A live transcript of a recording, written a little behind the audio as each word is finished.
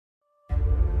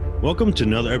Welcome to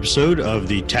another episode of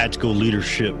the Tactical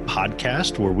Leadership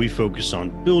Podcast, where we focus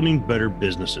on building better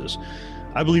businesses.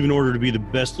 I believe in order to be the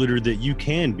best leader that you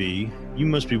can be, you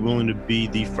must be willing to be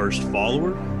the first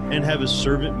follower and have a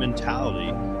servant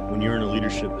mentality when you're in a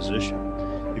leadership position.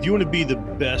 If you want to be the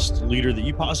best leader that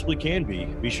you possibly can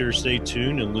be sure to stay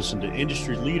tuned and listen to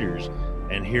industry leaders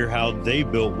and hear how they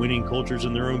built winning cultures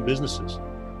in their own businesses.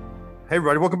 Hey,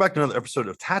 everybody, welcome back to another episode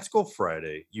of Tactical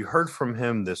Friday. You heard from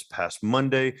him this past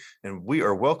Monday, and we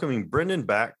are welcoming Brendan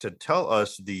back to tell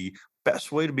us the best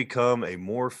way to become a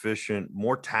more efficient,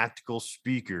 more tactical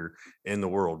speaker in the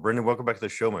world. Brendan, welcome back to the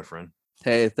show, my friend.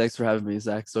 Hey, thanks for having me,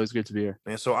 Zach. It's always great to be here.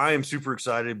 And so I am super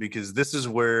excited because this is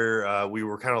where we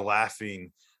were kind of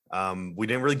laughing. We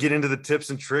didn't really get into the tips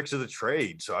and tricks of the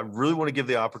trade. So I really want to give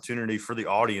the opportunity for the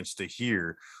audience to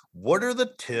hear what are the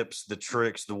tips, the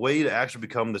tricks, the way to actually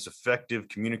become this effective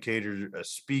communicator, a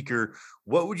speaker.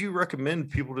 What would you recommend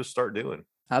people to start doing?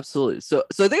 Absolutely. So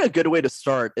I think a good way to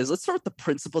start is let's start with the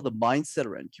principle, the mindset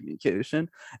around communication,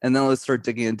 and then let's start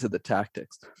digging into the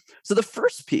tactics. So the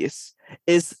first piece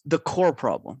is the core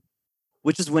problem,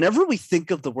 which is whenever we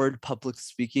think of the word public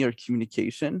speaking or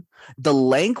communication, the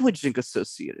languaging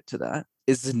associated to that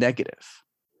is negative.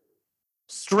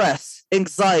 Stress,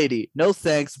 anxiety, no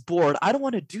thanks, bored, I don't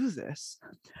want to do this.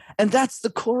 And that's the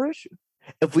core issue.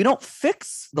 If we don't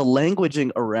fix the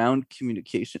languaging around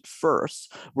communication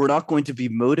first, we're not going to be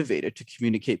motivated to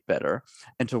communicate better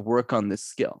and to work on this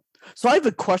skill. So I have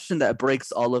a question that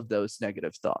breaks all of those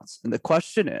negative thoughts. And the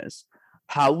question is,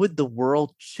 how would the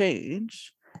world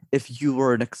change if you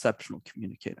were an exceptional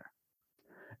communicator?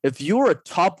 If you were a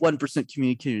top 1%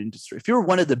 communicator in industry, if you were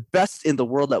one of the best in the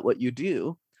world at what you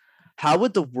do, how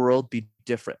would the world be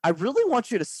different? I really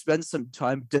want you to spend some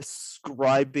time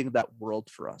describing that world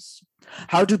for us.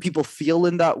 How do people feel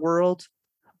in that world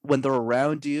when they're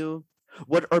around you?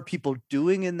 What are people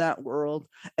doing in that world?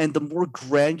 And the more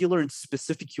granular and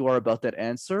specific you are about that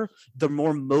answer, the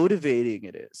more motivating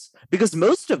it is. Because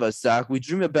most of us, Zach, we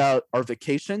dream about our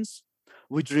vacations.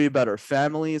 We dream about our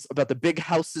families, about the big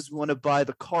houses we want to buy,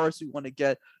 the cars we want to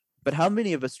get. But how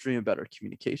many of us dream about our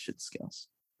communication skills?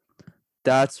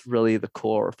 That's really the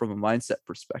core from a mindset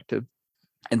perspective.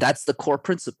 And that's the core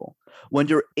principle. When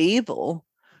you're able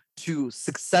to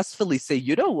successfully say,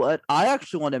 you know what, I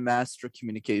actually want to master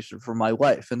communication for my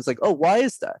wife. And it's like, oh, why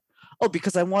is that? Oh,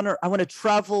 because I want to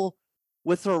travel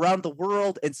with her around the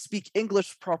world and speak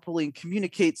English properly and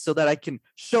communicate so that I can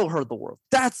show her the world.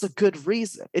 That's a good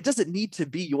reason. It doesn't need to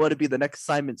be you want to be the next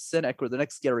Simon Sinek or the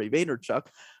next Gary Vaynerchuk,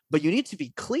 but you need to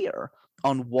be clear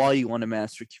on why you want to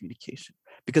master communication.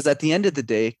 Because at the end of the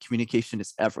day, communication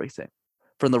is everything,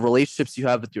 from the relationships you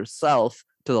have with yourself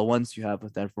to the ones you have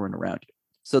with everyone around you.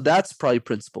 So that's probably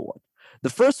principle one.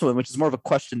 The first one, which is more of a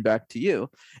question back to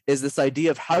you, is this idea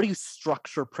of how do you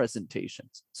structure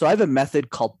presentations? So I have a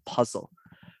method called puzzle.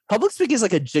 Public speaking is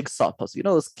like a jigsaw puzzle. You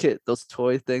know those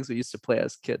toy things we used to play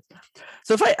as kids.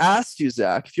 So if I asked you,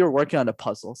 Zach, if you're working on a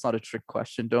puzzle, it's not a trick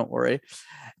question, don't worry,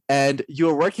 and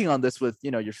you're working on this with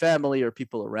your family or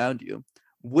people around you,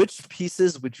 which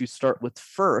pieces would you start with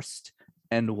first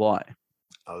and why?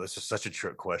 Oh, this is such a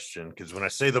trick question because when I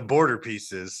say the border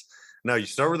pieces, no, you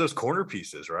start with those corner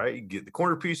pieces, right? You get the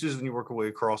corner pieces and you work your way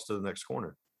across to the next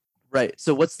corner. Right.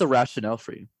 So what's the rationale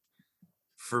for you?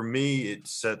 For me, it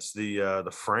sets the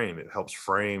frame. It helps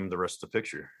frame the rest of the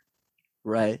picture.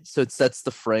 Right. So it sets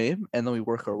the frame and then we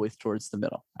work our way towards the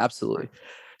middle. Absolutely.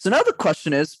 So now the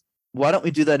question is, why don't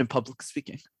we do that in public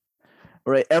speaking?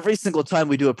 Right. Every single time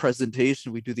we do a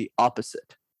presentation, we do the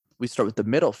opposite. We start with the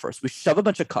middle first. We shove a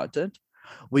bunch of content.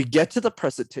 We get to the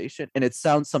presentation and it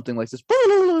sounds something like this.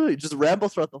 You just ramble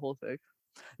throughout the whole thing.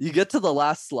 You get to the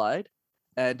last slide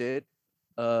and it,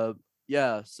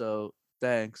 so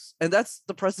thanks. And that's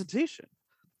the presentation.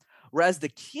 Whereas the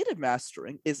key to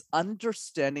mastering is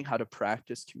understanding how to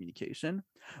practice communication,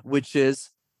 which is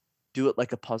do it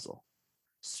like a puzzle.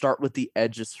 Start with the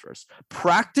edges first.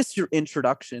 Practice your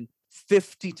introduction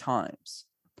 50 times,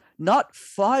 not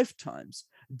 5 times.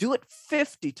 Do it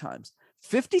 50 times.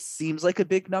 50 seems like a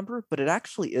big number, but it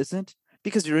actually isn't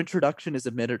because your introduction is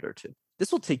a minute or two.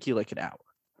 This will take you like an hour.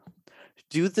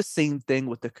 Do the same thing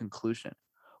with the conclusion.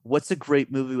 What's a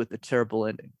great movie with a terrible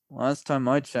ending? Last time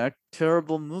I checked,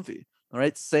 terrible movie. All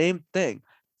right, same thing.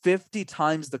 50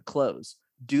 times the close.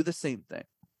 Do the same thing.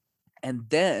 And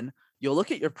then you'll look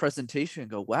at your presentation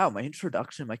and go, wow, my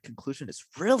introduction, my conclusion is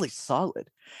really solid.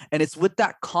 And it's with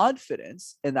that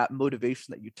confidence and that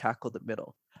motivation that you tackle the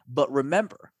middle. But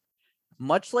remember,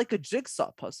 much like a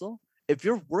jigsaw puzzle, if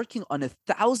you're working on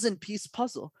 1,000-piece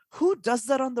puzzle, who does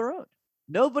that on their own?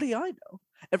 Nobody I know.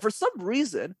 And for some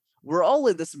reason, we're all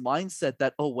in this mindset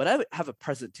that, oh, when I have a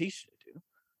presentation to do,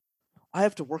 I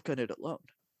have to work on it alone.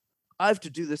 I have to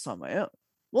do this on my own.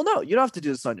 Well, no, you don't have to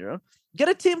do this on your own. Get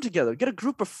a team together, get a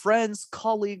group of friends,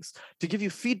 colleagues to give you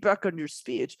feedback on your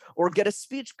speech, or get a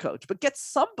speech coach, but get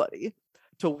somebody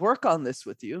to work on this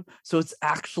with you so it's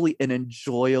actually an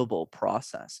enjoyable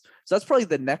process. So that's probably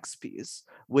the next piece,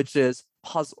 which is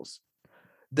puzzles.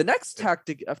 The next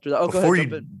tactic after that, go ahead,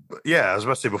 jump in. Yeah, I was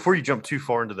about to say, before you jump too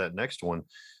far into that next one,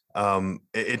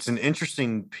 it's an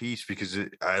interesting piece because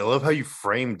I love how you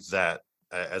framed that,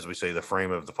 as we say, the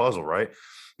frame of the puzzle, right?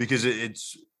 Because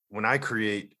it's when I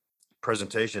create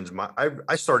presentations,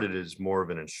 I started as more of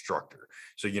an instructor.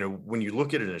 So, when you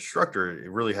look at an instructor, it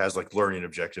really has like learning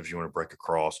objectives you want to break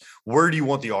across. Where do you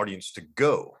want the audience to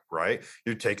go, right?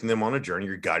 You're taking them on a journey,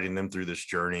 you're guiding them through this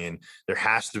journey, and there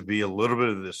has to be a little bit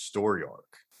of this story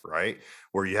arc, right?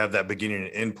 Where you have that beginning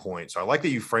and end point. So I like that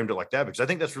you framed it like that, because I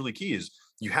think that's really key. Is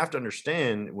you have to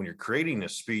understand when you're creating a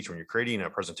speech, when you're creating a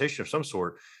presentation of some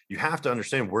sort, you have to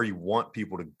understand where you want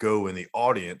people to go in the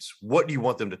audience. What do you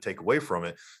want them to take away from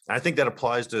it? And I think that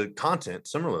applies to content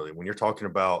similarly. When you're talking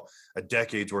about a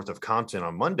decade's worth of content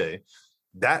on Monday,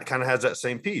 that kind of has that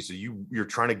same piece. So you're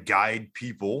trying to guide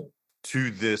people to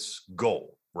this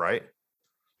goal, right?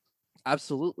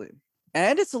 Absolutely.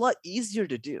 And it's a lot easier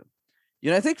to do.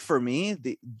 I think for me,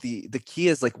 the key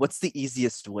is like, what's the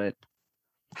easiest win?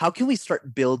 How can we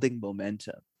start building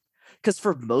momentum? Because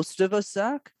for most of us,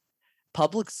 Zach,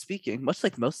 public speaking, much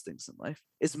like most things in life,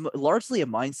 is largely a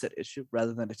mindset issue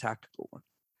rather than a tactical one.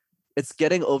 It's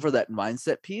getting over that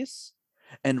mindset piece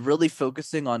and really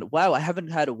focusing on, wow, I haven't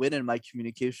had a win in my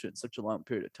communication in such a long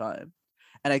period of time.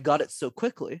 And I got it so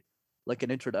quickly, like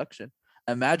an introduction.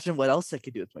 Imagine what else I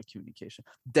could do with my communication.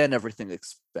 Then everything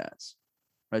expands.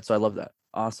 Right. So I love that.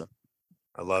 Awesome.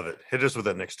 I love it. Hit us with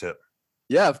that next tip.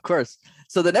 Yeah, of course.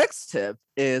 So the next tip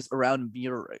is around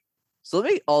mirroring. So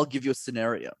let me all give you a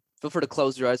scenario. Feel free to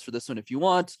close your eyes for this one if you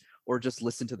want, or just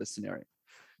listen to the scenario.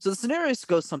 So the scenario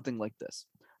goes something like this.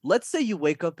 Let's say you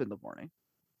wake up in the morning,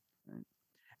 right,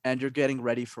 and you're getting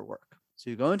ready for work. So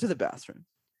you go into the bathroom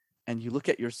and you look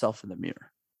at yourself in the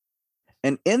mirror.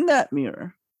 And in that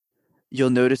mirror, you'll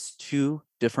notice two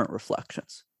different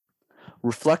reflections.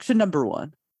 Reflection number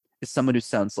one is someone who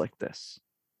sounds like this.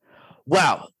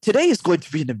 Wow, today is going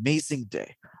to be an amazing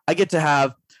day. I get to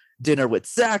have dinner with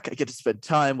Zach. I get to spend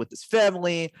time with his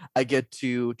family. I get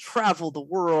to travel the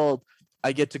world.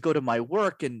 I get to go to my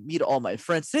work and meet all my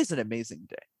friends. Today's an amazing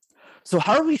day. So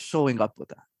how are we showing up with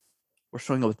that? We're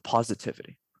showing up with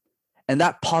positivity. And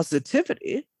that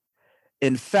positivity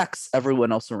infects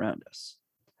everyone else around us.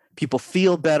 People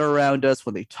feel better around us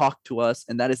when they talk to us,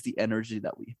 and that is the energy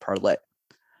that we parlay.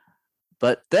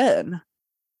 But then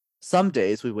some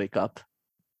days we wake up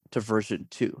to version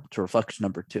 2, to reflection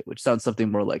number 2, which sounds something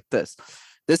more like this.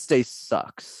 This day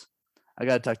sucks. I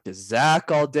got to talk to Zach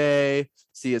all day,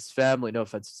 see his family. No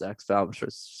offense to Zach's family. I'm sure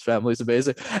his family's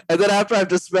amazing. And then after I have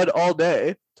to spend all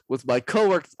day with my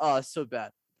coworkers, it's so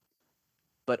bad.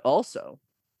 But also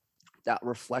that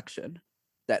reflection,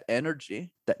 that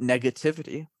energy, that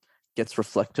negativity gets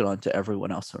reflected onto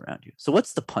everyone else around you. So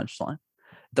what's the punchline?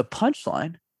 The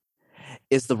punchline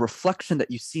is the reflection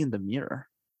that you see in the mirror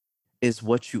is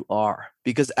what you are.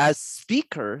 Because as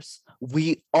speakers,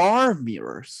 we are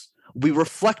mirrors. We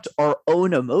reflect our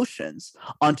own emotions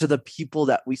onto the people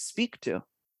that we speak to.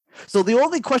 So the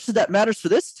only question that matters for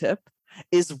this tip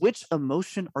is, which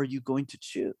emotion are you going to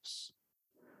choose?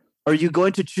 Are you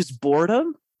going to choose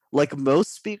boredom like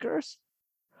most speakers?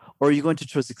 Or are you going to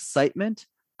choose excitement,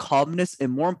 calmness,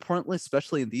 and more importantly,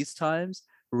 especially in these times,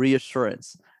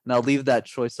 reassurance? And I'll leave that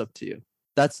choice up to you.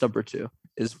 That's number 2,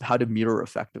 is how to mirror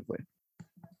effectively.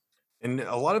 And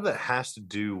a lot of that has to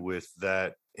do with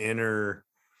that inner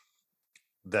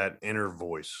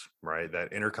voice, right?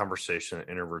 That inner conversation,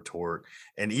 inner retort,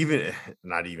 and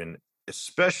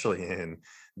especially in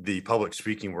the public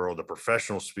speaking world, the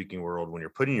professional speaking world, when you're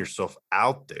putting yourself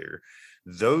out there,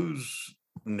 those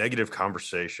negative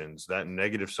conversations, that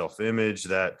negative self-image,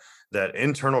 that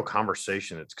internal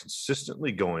conversation that's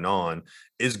consistently going on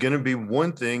is going to be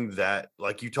one thing that,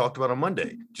 like you talked about on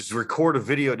Monday, just record a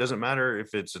video. It doesn't matter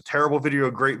if it's a terrible video,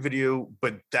 a great video,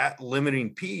 but that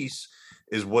limiting piece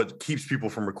is what keeps people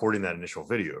from recording that initial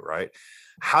video, right?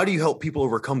 How do you help people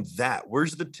overcome that?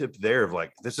 Where's the tip there of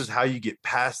like, this is how you get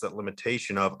past that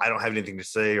limitation of, I don't have anything to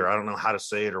say, or I don't know how to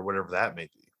say it, or whatever that may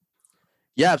be?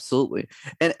 Yeah, absolutely.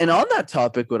 And on that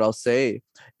topic, what I'll say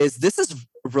is this is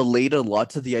related a lot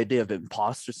to the idea of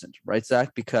imposter syndrome, right,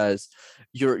 Zach? Because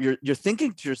you're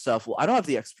thinking to yourself, well, I don't have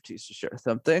the expertise to share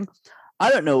something.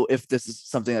 I don't know if this is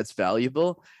something that's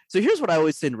valuable. So here's what I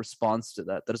always say in response to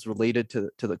that is related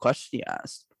to the question you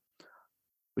asked,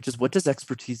 which is, what does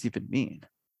expertise even mean?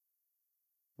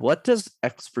 What does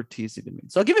expertise even mean?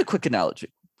 So I'll give you a quick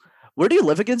analogy. Where do you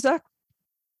live again, Zach?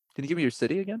 Can you give me your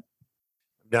city again?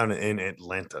 Down in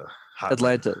Atlanta.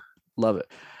 Atlanta. Love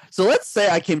it. So let's say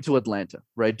I came to Atlanta,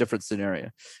 right? Different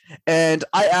scenario. And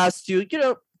I asked you,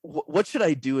 what should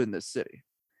I do in this city?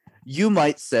 You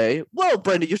might say, well,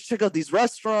 Brendan, you should check out these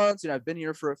restaurants. I've been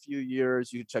here for a few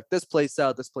years. You can check this place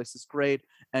out. This place is great.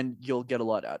 And you'll get a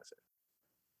lot out of it.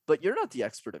 But you're not the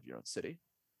expert of your own city.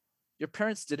 Your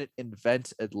parents didn't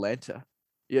invent Atlanta.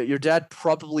 Your dad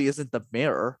probably isn't the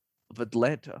mayor of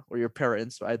Atlanta, or your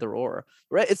parents, either or,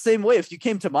 right? It's the same way if you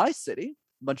came to my city,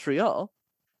 Montreal,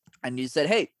 and you said,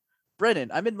 hey, Brendan,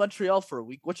 I'm in Montreal for a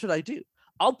week. What should I do?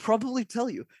 I'll probably tell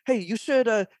you, hey, you should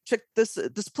check this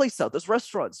place out. This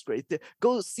restaurant's great.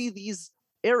 Go see these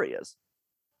areas.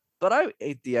 But I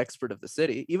ain't the expert of the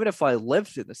city. Even if I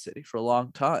lived in the city for a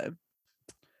long time,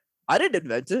 I didn't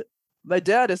invent it. My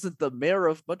dad isn't the mayor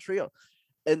of Montreal.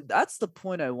 And that's the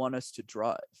point I want us to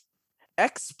drive.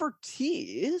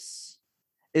 Expertise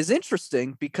is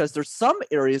interesting because there's some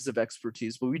areas of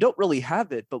expertise where we don't really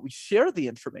have it, but we share the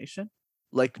information,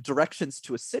 like directions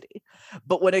to a city.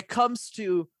 But when it comes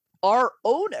to our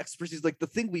own expertise, like the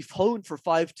thing we've honed for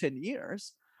 5-10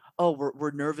 years,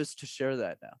 we're nervous to share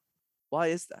that now. Why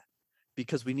is that?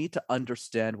 Because we need to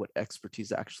understand what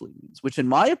expertise actually means, which in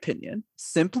my opinion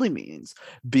simply means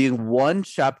being one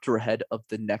chapter ahead of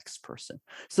the next person.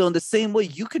 So in the same way,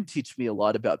 you can teach me a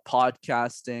lot about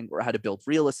podcasting or how to build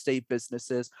real estate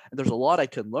businesses. And there's a lot I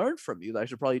can learn from you that I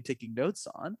should probably be taking notes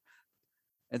on,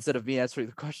 instead of me answering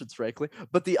the questions frankly.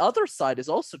 But the other side is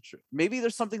also true. Maybe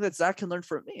there's something that Zach can learn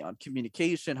from me on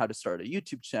communication, how to start a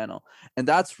YouTube channel. And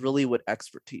that's really what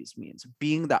expertise means,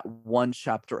 being that one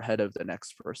chapter ahead of the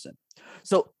next person.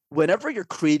 So whenever you're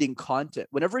creating content,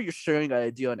 whenever you're sharing an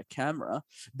idea on a camera,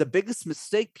 the biggest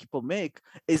mistake people make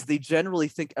is they generally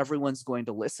think everyone's going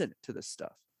to listen to this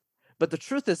stuff. But the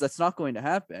truth is that's not going to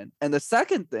happen. And the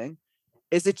second thing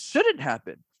is it shouldn't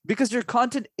happen, because your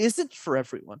content isn't for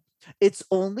everyone. It's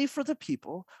only for the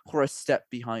people who are a step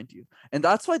behind you. And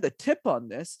that's why the tip on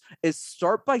this is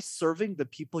start by serving the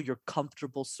people you're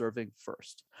comfortable serving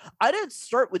first. I didn't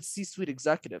start with C-suite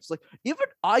executives. Like, even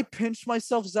I pinch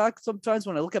myself, Zach, sometimes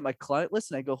when I look at my client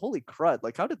list and I go, holy crud,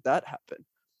 like, how did that happen?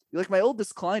 Like, my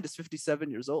oldest client is 57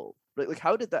 years old, right? Like,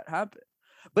 how did that happen?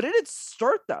 But it didn't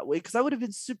start that way because I would have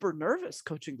been super nervous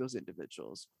coaching those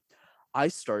individuals. I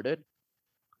started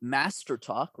Master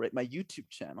Talk, right, my YouTube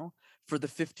channel, for the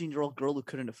 15-year-old girl who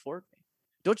couldn't afford me.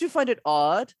 Don't you find it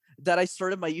odd that I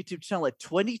started my YouTube channel at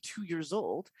 22 years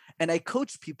old and I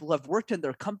coach people who have worked in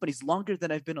their companies longer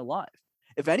than I've been alive?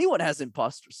 If anyone has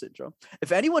imposter syndrome,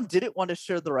 if anyone didn't want to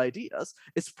share their ideas,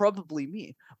 it's probably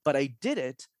me. But I did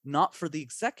it not for the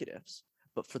executives,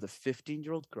 but for the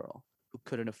 15-year-old girl who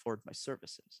couldn't afford my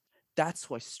services. That's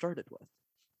who I started with.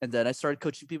 And then I started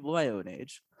coaching people my own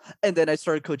age. And then I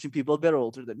started coaching people a bit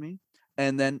older than me.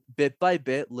 And then bit by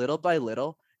bit, little by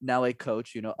little, now I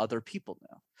coach, other people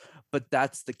now. But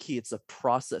that's the key. It's a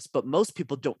process. But most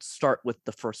people don't start with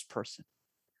the first person.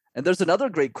 And there's another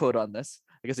great quote on this.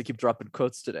 I guess I keep dropping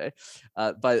quotes today,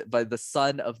 by the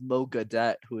son of Mo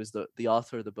Gadet, who is the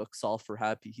author of the book Solve for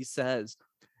Happy. He says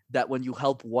that when you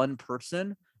help one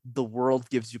person, the world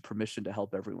gives you permission to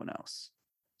help everyone else.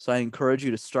 So I encourage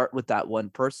you to start with that one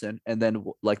person, and then,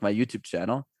 like my YouTube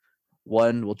channel,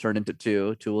 1 will turn into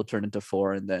 2, 2 will turn into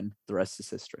 4, and then the rest is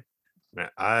history. Man,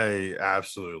 I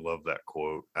absolutely love that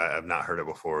quote. I've not heard it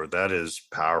before. That is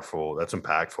powerful. That's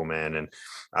impactful, man. And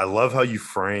I love how you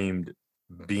framed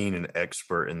being an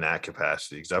expert in that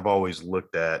capacity, because I've always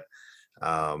looked at,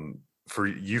 for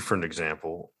an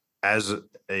example, as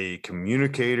a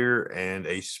communicator and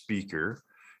a speaker,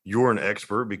 you're an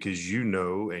expert because you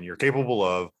know and you're capable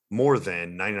of more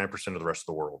than 99% of the rest of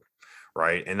the world,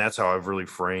 right? And that's how I've really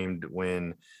framed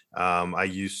when I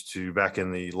used to, back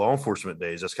in the law enforcement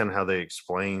days, that's kind of how they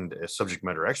explained a subject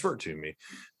matter expert to me.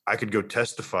 I could go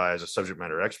testify as a subject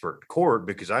matter expert in court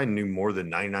because I knew more than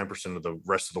 99% of the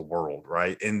rest of the world,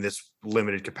 right? In this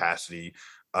limited capacity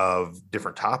of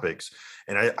different topics.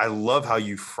 And I love how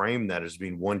you frame that as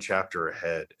being one chapter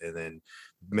ahead, and then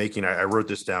I wrote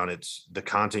this down. It's the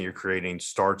content you're creating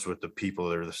starts with the people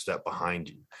that are the step behind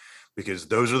you, because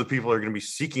those are the people that are going to be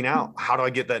seeking out, how do I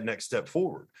get that next step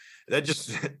forward? That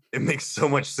just, it makes so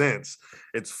much sense.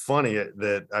 It's funny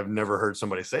that I've never heard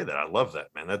somebody say that. I love that,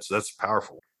 man. That's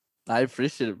powerful. I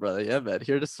appreciate it, brother. Yeah, man.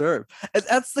 Here to serve. And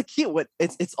that's the key.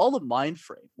 It's all a mind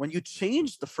frame. When you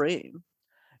change the frame,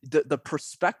 the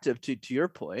perspective to your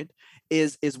point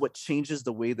is what changes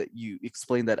the way that you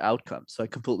explain that outcome. So I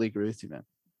completely agree with you, man.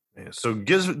 Yeah, so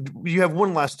you have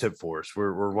one last tip for us.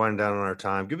 We're winding down on our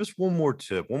time. Give us one more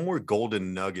tip, one more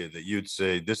golden nugget that you'd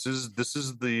say this is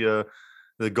the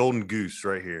golden goose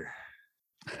right here.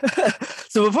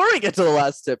 So before we get to the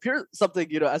last tip, here's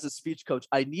something, as a speech coach,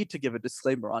 I need to give a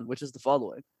disclaimer on, which is the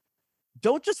following.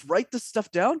 Don't just write this stuff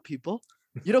down, people.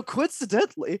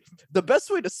 Coincidentally, the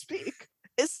best way to speak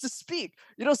is to speak.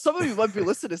 Some of you might be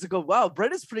listening and go, wow,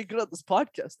 Brent pretty good at this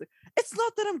podcasting. It's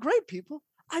not that I'm great, people.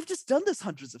 I've just done this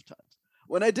hundreds of times.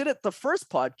 When I did it the first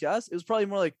podcast, it was probably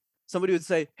more like somebody would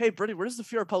say, hey, Brady, where does the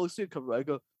fear of public speaking come from? I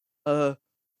go,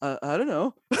 I don't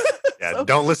know. Yeah, so,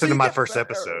 don't listen to my first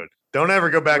episode. Don't ever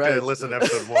go back to listen to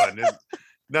episode 1.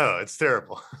 No, it's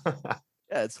terrible.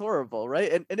 Yeah, it's horrible,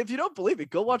 right? And if you don't believe me,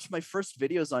 go watch my first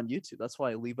videos on YouTube. That's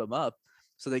why I leave them up.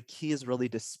 So the key is really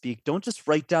to speak. Don't just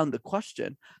write down the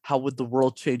question. How would the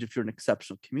world change if you're an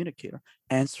exceptional communicator?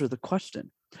 Answer the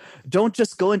question. Don't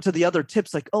just go into the other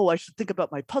tips like, oh, I should think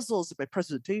about my puzzles and my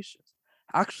presentations.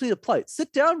 Actually apply it.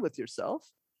 Sit down with yourself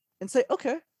and say,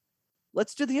 okay,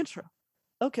 let's do the intro.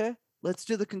 Okay, let's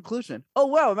do the conclusion. Oh,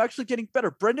 wow, I'm actually getting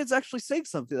better. Brendan's actually saying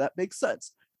something that makes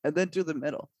sense. And then do the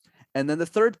middle. And then the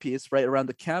third piece, right around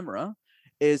the camera,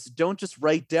 is don't just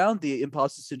write down the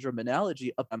imposter syndrome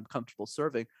analogy of I'm comfortable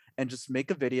serving and just make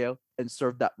a video and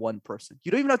serve that one person.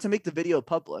 You don't even have to make the video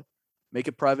public. Make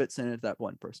it private, send it to that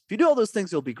one person. If you do all those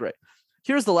things, you'll be great.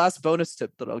 Here's the last bonus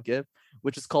tip that I'll give,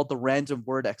 which is called the random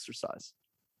word exercise.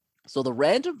 So the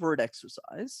random word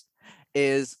exercise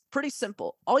is pretty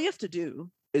simple. All you have to do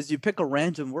is you pick a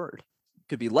random word. It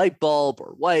could be light bulb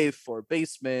or wife or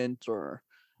basement or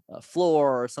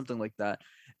floor or something like that.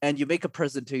 And you make a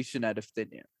presentation out of thin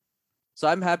air. So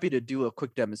I'm happy to do a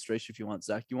quick demonstration if you want,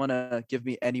 Zach. You want to give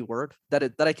me any word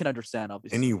that I can understand,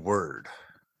 obviously. Any word.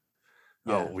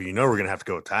 Yeah. Oh, well, we're going to have to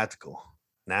go tactical,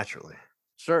 naturally.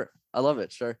 Sure. I love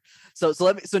it. Sure. So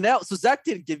Zach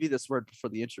didn't give you this word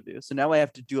before the interview. So now I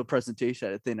have to do a presentation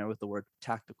out of thin air with the word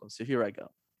tactical. So here I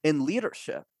go. In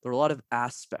leadership, there are a lot of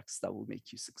aspects that will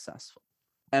make you successful.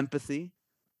 Empathy,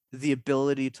 the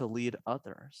ability to lead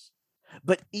others.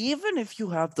 But even if you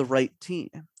have the right team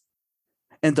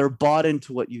and they're bought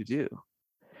into what you do,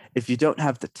 if you don't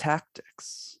have the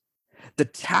tactics, the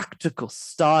tactical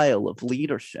style of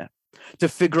leadership to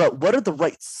figure out what are the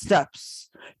right steps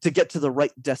to get to the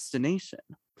right destination,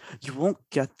 you won't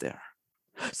get there.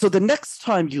 So the next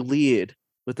time you lead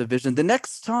with a vision, the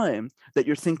next time that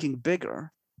you're thinking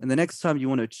bigger, and the next time you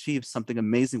want to achieve something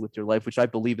amazing with your life, which I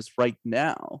believe is right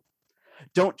now,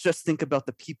 don't just think about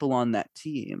the people on that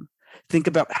team. Think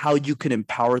about how you can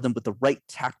empower them with the right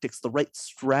tactics, the right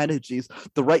strategies,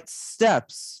 the right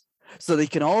steps, so they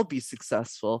can all be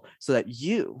successful, so that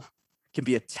you can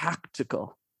be a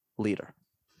tactical leader.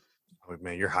 Oh,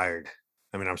 man, you're hired.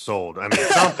 I mean, I'm sold. I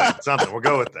mean, something. We'll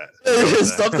go with that.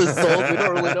 Something's sold. We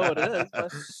don't really know what it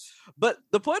is. But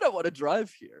the point I want to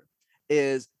drive here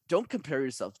is don't compare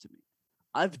yourself to me.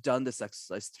 I've done this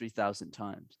exercise 3,000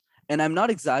 times. And I'm not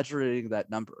exaggerating that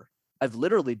number. I've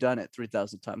literally done it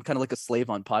 3,000 times. I'm kind of like a slave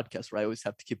on podcasts where I always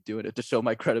have to keep doing it to show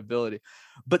my credibility.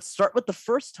 But start with the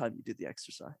first time you did the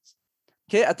exercise.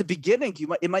 Okay, at the beginning,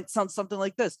 it might sound something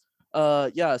like this.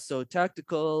 So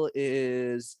tactical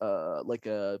is like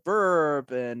a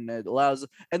verb, and it allows,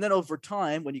 and then over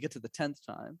time, when you get to the 10th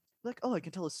time, like, oh, I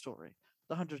can tell a story,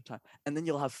 the 100th time, and then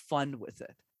you'll have fun with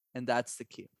it. And that's the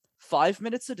key. 5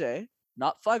 minutes a day,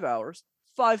 not 5 hours,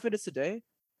 5 minutes a day,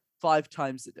 5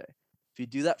 times a day. If you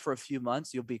do that for a few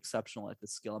months, you'll be exceptional at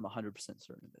this skill. I'm 100%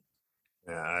 certain of it.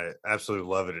 Yeah, I absolutely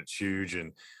love it. It's huge.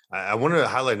 And I wanted to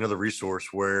highlight another resource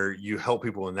where you help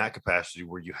people in that capacity,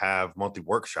 where you have monthly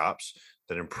workshops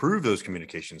that improve those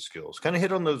communication skills. Kind of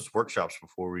hit on those workshops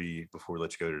before we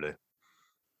let you go today.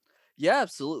 Yeah,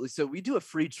 absolutely. So we do a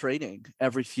free training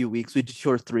every few weeks. We do 2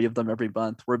 or 3 of them every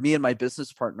month, where me and my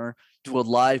business partner do a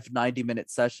live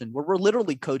 90-minute session where we're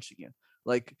literally coaching you.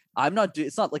 Like,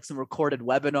 it's not like some recorded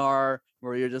webinar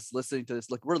where you're just listening to this.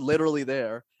 Like, we're literally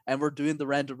there and we're doing the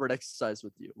random word exercise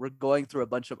with you. We're going through a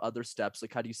bunch of other steps,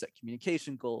 like how do you set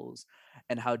communication goals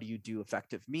and how do you do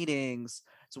effective meetings?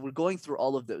 So we're going through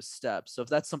all of those steps. So if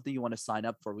that's something you want to sign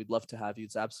up for, we'd love to have you.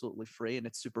 It's absolutely free and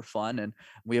it's super fun. And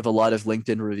we have a lot of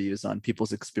LinkedIn reviews on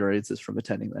people's experiences from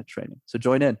attending that training. So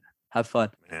join in. Have fun.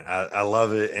 Man, I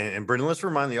love it. And Brendan, let's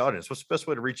remind the audience, what's the best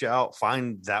way to reach out,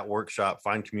 find that workshop,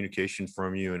 find communication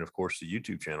from you, and of course the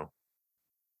YouTube channel?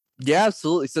 Yeah,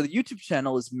 absolutely. So the YouTube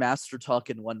channel is Master Talk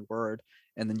in one word,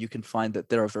 and then you can find that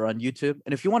they're over on YouTube.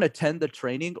 And if you want to attend the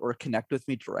training or connect with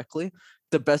me directly,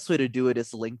 the best way to do it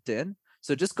is LinkedIn.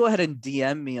 So just go ahead and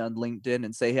DM me on LinkedIn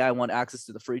and say, hey, I want access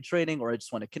to the free training, or I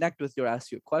just want to connect with you or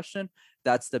ask you a question.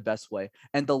 That's the best way.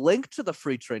 And the link to the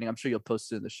free training, I'm sure you'll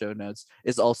post it in the show notes,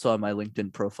 is also on my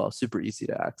LinkedIn profile. Super easy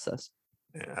to access.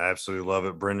 Yeah, I absolutely love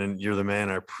it. Brendan, you're the man.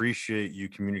 I appreciate you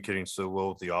communicating so well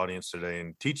with the audience today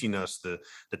and teaching us the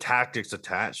tactics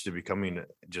attached to becoming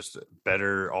just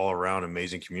better all around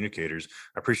amazing communicators.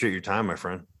 I appreciate your time, my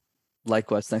friend.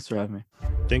 Likewise. Thanks for having me.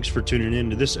 Thanks for tuning in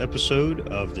to this episode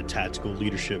of the Tactical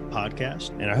Leadership Podcast.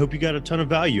 And I hope you got a ton of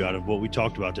value out of what we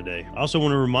talked about today. I also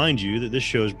want to remind you that this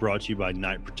show is brought to you by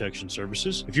Knight Protection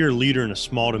Services. If you're a leader in a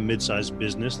small to mid-sized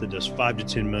business that does $5 to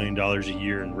 $10 million a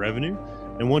year in revenue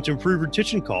and want to improve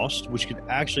retention costs, which could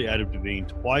actually add up to being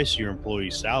twice your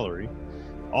employee's salary,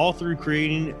 all through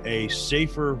creating a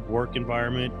safer work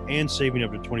environment and saving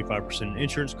up to 25% in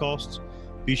insurance costs,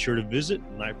 be sure to visit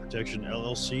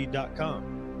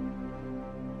knightprotectionllc.com.